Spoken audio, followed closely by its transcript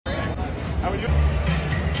Look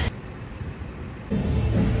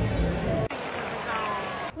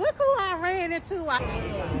who I ran into.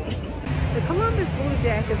 The Columbus Blue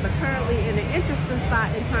Jackets are currently in an interesting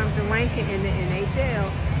spot in terms of ranking in the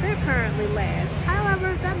NHL. They're currently last.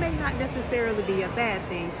 However, that may not necessarily be a bad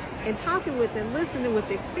thing. In talking with and listening with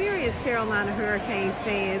experienced Carolina Hurricanes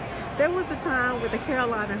fans, there was a time where the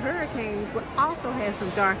Carolina Hurricanes would also have some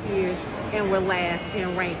dark years and were last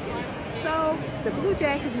in rankings. So the Blue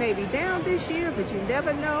Jackets may be down this year, but you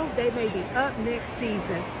never know. They may be up next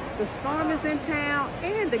season. The Storm is in town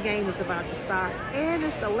and the game is about to start, and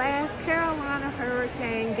it's the last Carolina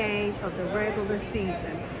Hurricane game of the regular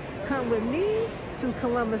season. Come with me to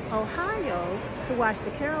Columbus, Ohio to watch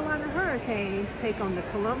the Carolina Hurricanes take on the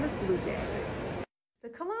Columbus Blue Jackets. The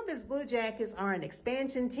Columbus Blue Jackets are an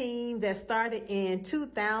expansion team that started in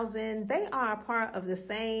 2000. They are a part of the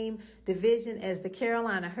same division as the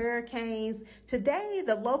Carolina Hurricanes. Today,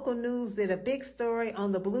 the local news did a big story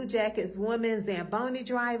on the Blue Jackets woman Zamboni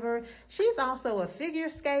driver. She's also a figure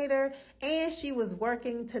skater, and she was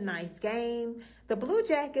working tonight's game. The Blue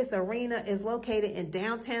Jackets arena is located in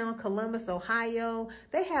downtown Columbus, Ohio.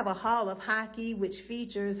 They have a hall of hockey, which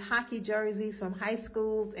features hockey jerseys from high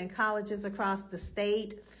schools and colleges across the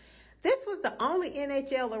state. This was the only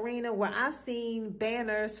NHL arena where I've seen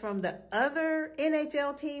banners from the other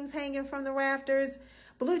NHL teams hanging from the rafters.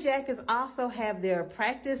 Blue Jackets also have their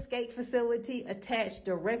practice skate facility attached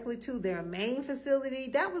directly to their main facility.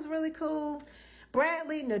 That was really cool.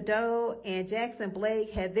 Bradley Nadeau and Jackson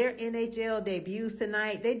Blake had their NHL debuts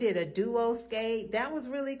tonight. They did a duo skate. That was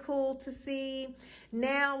really cool to see.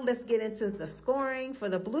 Now let's get into the scoring. For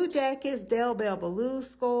the Blue Jackets, Del Belbalou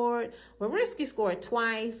scored. Wawrinski scored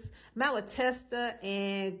twice. Malatesta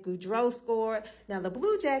and Goudreau scored. Now the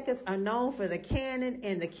Blue Jackets are known for the cannon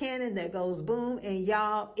and the cannon that goes boom. And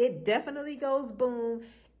y'all, it definitely goes boom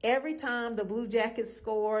every time the Blue Jackets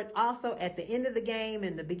scored. Also at the end of the game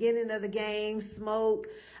and the beginning of the game, smoke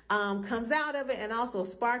comes out of it, and also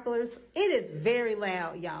sparklers. It is very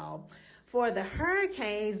loud, y'all. For the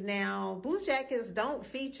Hurricanes now, Blue Jackets don't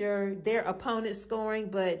feature their opponent scoring,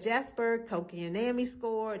 but Jasper Kotkaniemi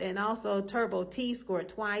scored, and also Turbo T scored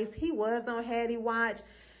twice. He was on Hattie Watch.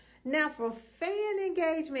 Now, for fan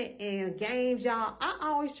engagement and games, y'all, I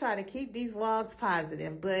always try to keep these vlogs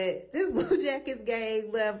positive, but this Blue Jackets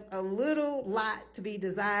game left a little lot to be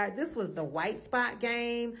desired. This was the white spot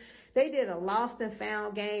game. They did a lost and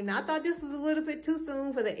found game. Now, I thought this was a little bit too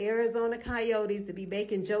soon for the Arizona Coyotes to be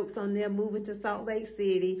making jokes on them moving to Salt Lake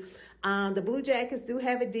City. The Blue Jackets do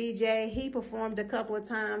have a DJ. He performed a couple of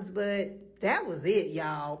times, but that was it,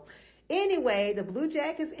 y'all. Anyway, the Blue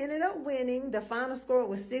Jackets ended up winning. The final score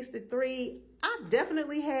was 6-3. I've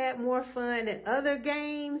definitely had more fun at other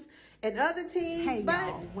games and other teams. Hey,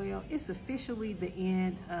 y'all, well, it's officially the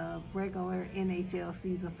end of regular NHL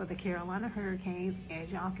season for the Carolina Hurricanes.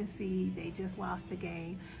 As y'all can see, they just lost the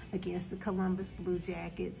game against the Columbus Blue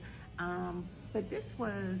Jackets. But this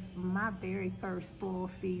was my very first full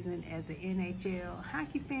season as an NHL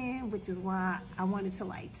hockey fan, which is why I wanted to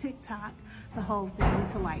like TikTok the whole thing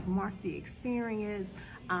to like mark the experience.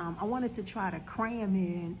 I wanted to try to cram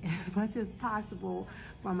in as much as possible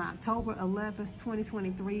from October 11th,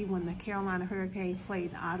 2023, when the Carolina Hurricanes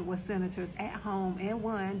played the Ottawa Senators at home and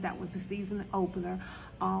won. That was the season opener,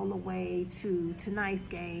 all the way to tonight's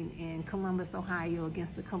game in Columbus, Ohio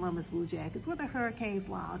against the Columbus Blue Jackets, where the Hurricanes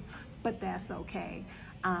lost, but that's okay.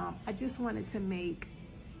 I just wanted to make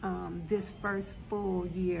this first full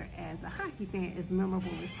year as a hockey fan as memorable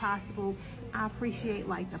as possible. I appreciate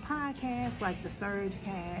like the podcast, like the Surge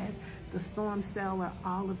Cast, the Storm Cellar,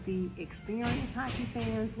 all of the experienced hockey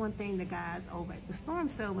fans. One thing the guys over at the Storm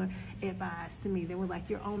Cellar advised to me, they were like,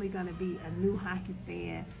 you're only going to be a new hockey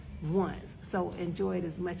fan once, so enjoy it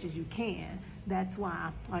as much as you can. That's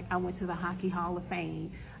why like I went to the Hockey Hall of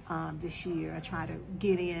Fame this year. I try to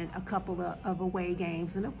get in a couple of away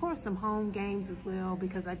games and of course some home games as well,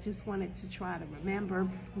 because I just wanted to try to remember,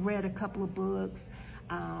 read a couple of books,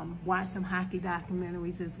 watched some hockey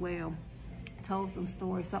documentaries as well, told some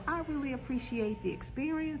stories. So I really appreciate the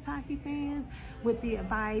experienced hockey fans with the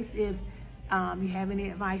advice. If you have any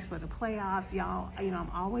advice for the playoffs, y'all, you know,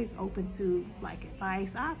 I'm always open to like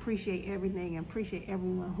advice. I appreciate everything and appreciate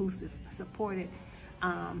everyone who supported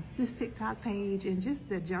this TikTok page and just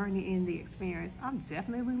the journey and the experience. I'm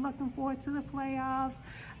definitely looking forward to the playoffs.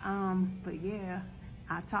 But yeah,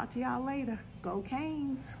 I'll talk to y'all later. Go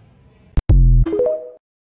Canes.